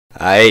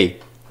Hi.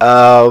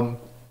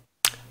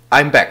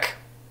 I'm back.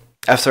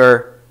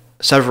 After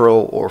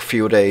several or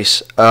few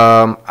days,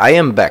 I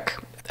am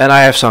back and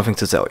I have something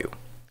to tell you.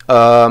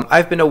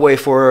 I've been away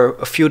for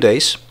a few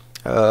days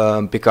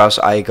because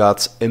I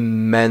got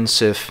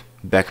immense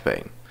back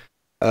pain.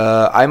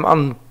 I'm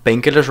on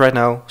painkillers right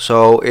now,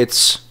 so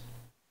it's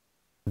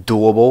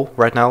doable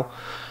right now.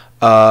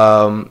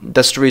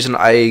 That's the reason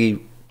I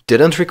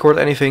didn't record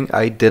anything,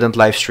 I didn't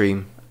live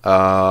stream.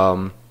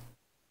 The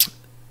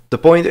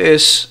point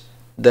is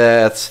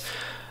that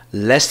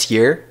last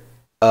year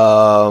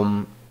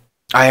I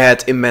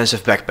had immense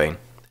back pain,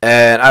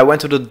 and I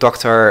went to the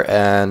doctor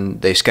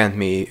and they scanned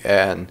me,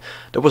 and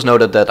there was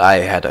noted that I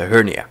had a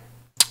hernia.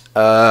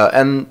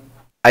 And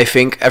I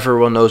think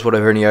everyone knows what a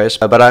hernia is,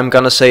 but I'm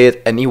gonna say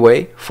it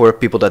anyway for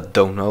people that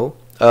don't know.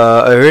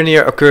 A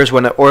hernia occurs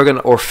when an organ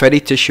or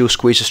fatty tissue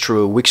squeezes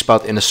through a weak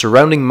spot in a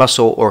surrounding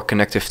muscle or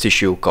connective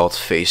tissue called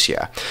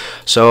fascia.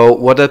 So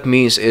what that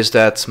means is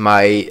that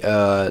my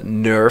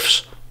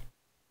nerves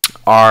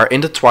are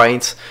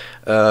intertwined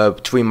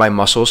between my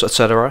muscles,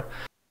 etc.,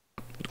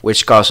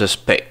 which causes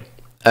pain.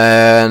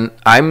 And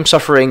I'm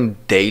suffering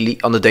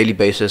on a daily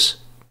basis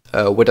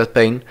with that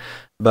pain,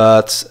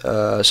 but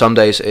some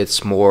days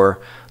it's more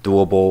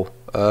doable.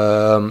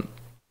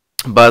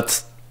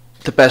 But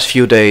the past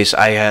few days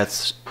I had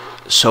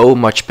so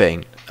much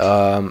pain.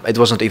 It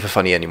wasn't even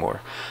funny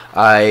anymore.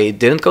 I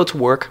didn't go to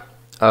work.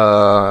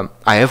 I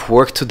have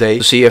worked today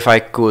to see if I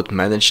could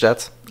manage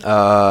that.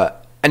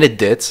 And it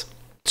did.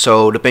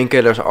 So the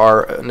painkillers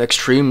are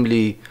extreme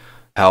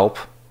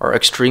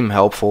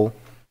helpful.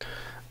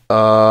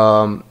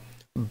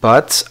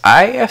 But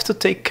I have to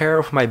take care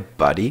of my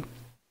body.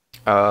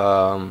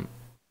 So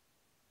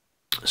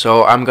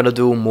I'm gonna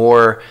do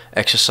more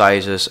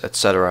exercises,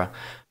 etc.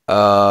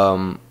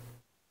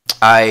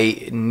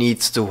 I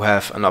need to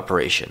have an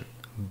operation,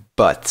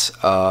 but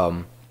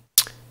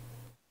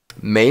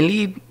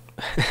mainly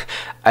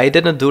I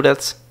didn't do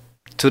that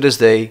to this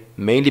day,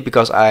 mainly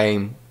because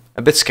I'm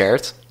a bit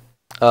scared,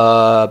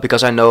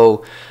 because I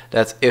know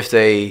that if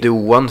they do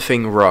one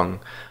thing wrong,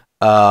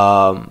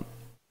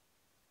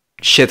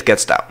 shit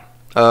gets down.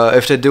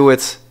 If they do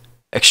it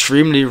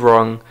extremely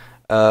wrong,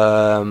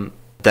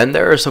 then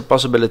there is a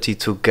possibility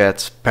to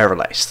get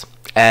paralyzed,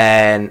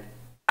 and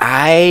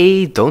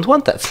I don't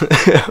want that,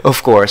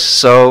 of course.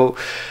 So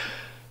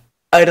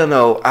I don't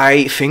know.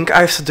 I think I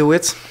have to do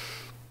it,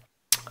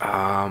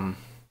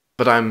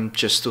 but I'm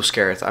just too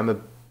scared. I'm a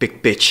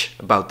big bitch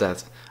about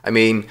that. I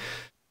mean,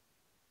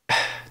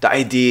 the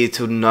idea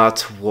to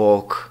not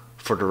walk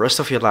for the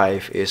rest of your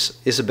life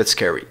is a bit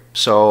scary.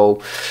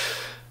 So,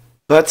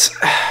 but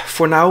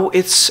for now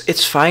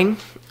it's fine.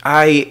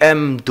 I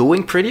am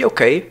doing pretty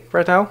okay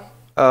right now.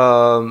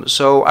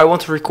 So I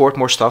want to record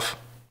more stuff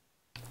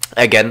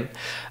again.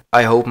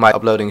 I hope my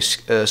uploading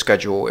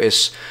schedule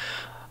is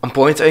on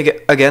point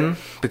again,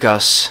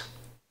 because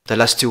the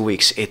last 2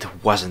 weeks it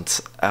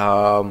wasn't.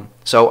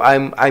 So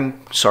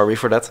I'm sorry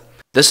for that.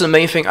 This is the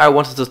main thing I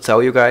wanted to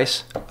tell you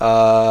guys.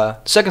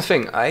 Second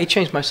thing, I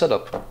changed my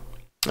setup.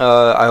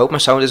 I hope my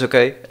sound is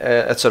okay,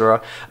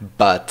 etc.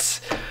 But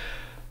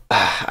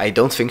I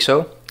don't think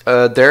so.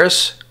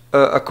 There's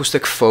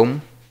acoustic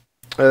foam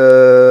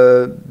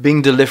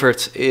being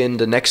delivered in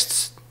the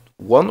next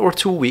 1 or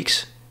 2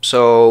 weeks.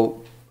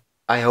 So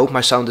I hope my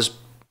sound is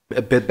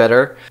a bit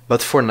better,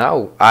 but for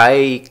now,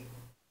 I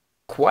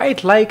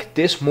quite like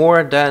this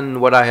more than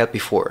what I had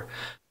before,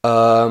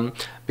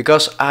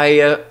 because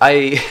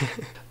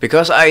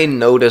because I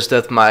noticed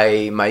that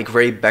my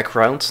gray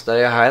background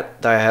that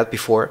I had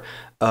before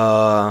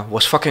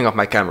was fucking up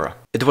my camera.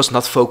 It was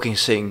not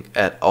focusing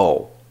at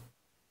all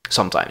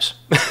sometimes.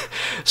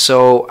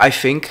 So I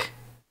think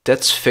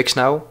that's fixed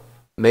now.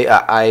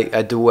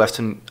 I do have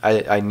to.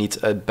 I need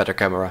a better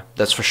camera,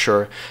 that's for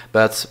sure.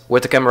 But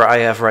with the camera I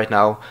have right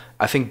now,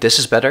 I think this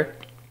is better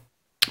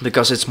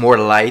because it's more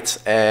light,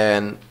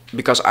 and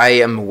because I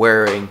am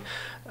wearing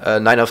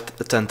 9 out of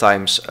 10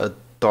 times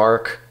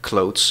dark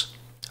clothes.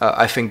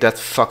 I think that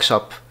fucked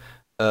up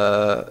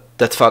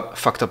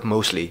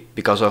mostly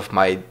because of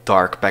my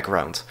dark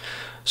background.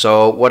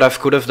 So what I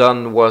could have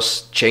done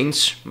was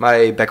change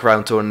my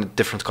background to a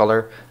different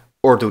color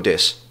or do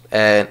this.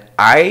 And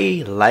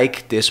I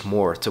like this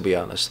more, to be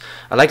honest.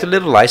 I like the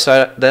little lights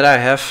that I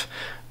have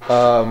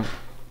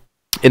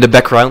in the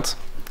background.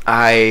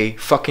 I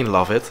fucking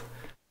love it.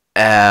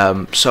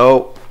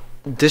 So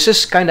this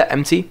is kind of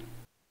empty.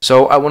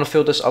 So I want to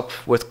fill this up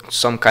with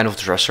some kind of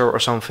dresser or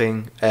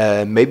something.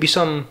 Maybe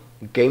some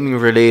gaming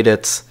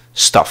related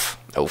stuff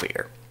over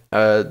here.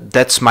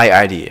 That's my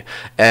idea.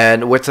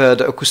 And with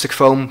the acoustic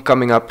foam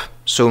coming up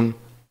soon,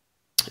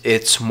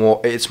 it's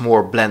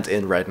more blend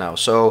in right now.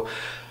 So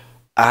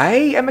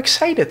I am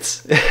excited.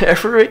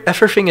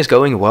 Everything is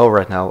going well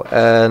right now,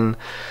 and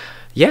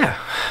yeah,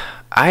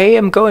 I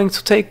am going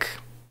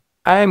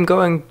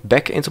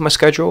back into my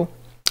schedule.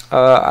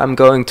 I'm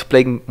going to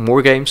play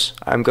more games.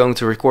 I'm going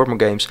to record more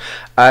games.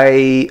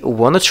 I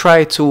want to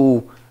try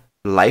to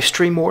live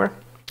stream more.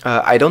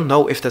 I don't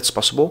know if that's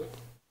possible,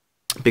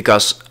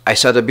 because I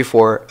said it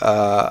before,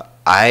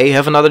 I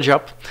have another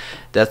job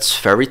that's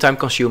very time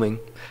consuming,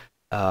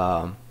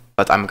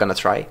 but I'm gonna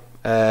try.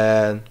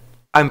 And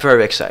I'm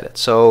very excited.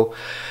 So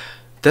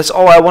that's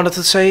all I wanted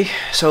to say.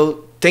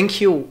 So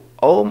thank you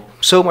all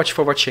so much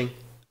for watching.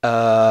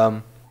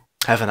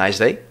 Have a nice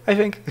day, I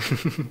think.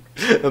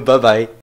 Bye bye.